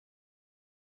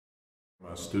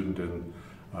A student in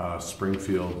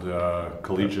Springfield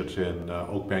Collegiate in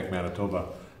Oakbank, Manitoba,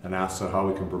 and asks how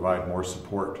we can provide more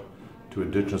support to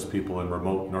Indigenous people in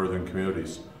remote northern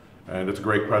communities. And it's a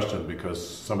great question because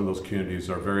some of those communities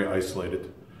are very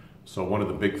isolated. So one of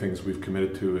the big things we've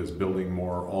committed to is building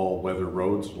more all-weather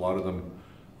roads. A lot of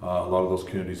those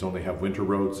communities only have winter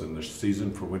roads, and the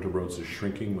season for winter roads is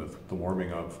shrinking with the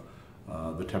warming of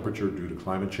the temperature due to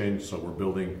climate change. So we're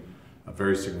building a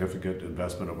very significant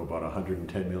investment of about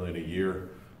 $110 million a year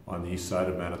on the east side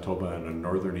of Manitoba and the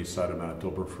northern east side of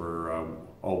Manitoba for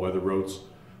all-weather roads.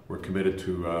 We're committed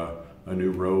to a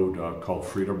new road called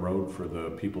Freedom Road for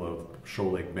the people of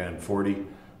Shoal Lake Band 40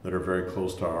 that are very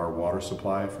close to our water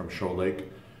supply from Shoal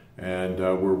Lake. And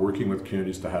we're working with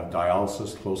communities to have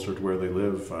dialysis closer to where they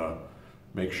live,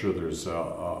 make sure there's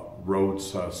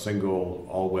roads, single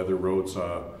all-weather roads,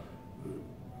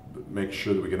 make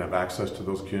sure that we can have access to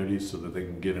those communities so that they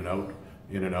can get in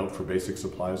and out for basic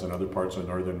supplies in other parts of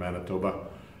northern Manitoba.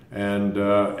 And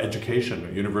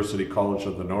education. University College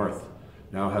of the North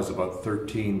now has about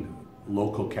 13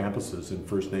 local campuses in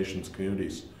First Nations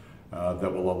communities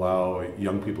that will allow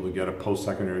young people to get a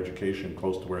post-secondary education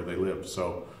close to where they live.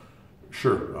 So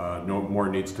sure, no more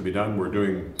needs to be done. We're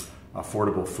doing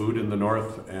affordable food in the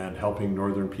north and helping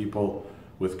northern people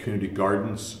with community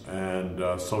gardens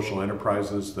and social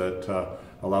enterprises that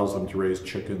allows them to raise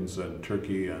chickens and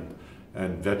turkey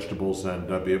and vegetables and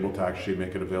be able to actually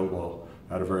make it available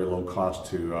at a very low cost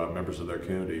to members of their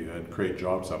community and create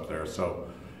jobs up there. So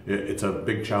it's a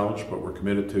big challenge, but we're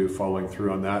committed to following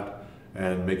through on that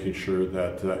and making sure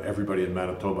that everybody in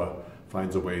Manitoba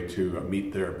finds a way to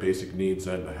meet their basic needs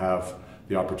and have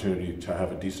the opportunity to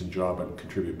have a decent job and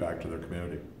contribute back to their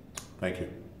community. Thank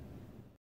you.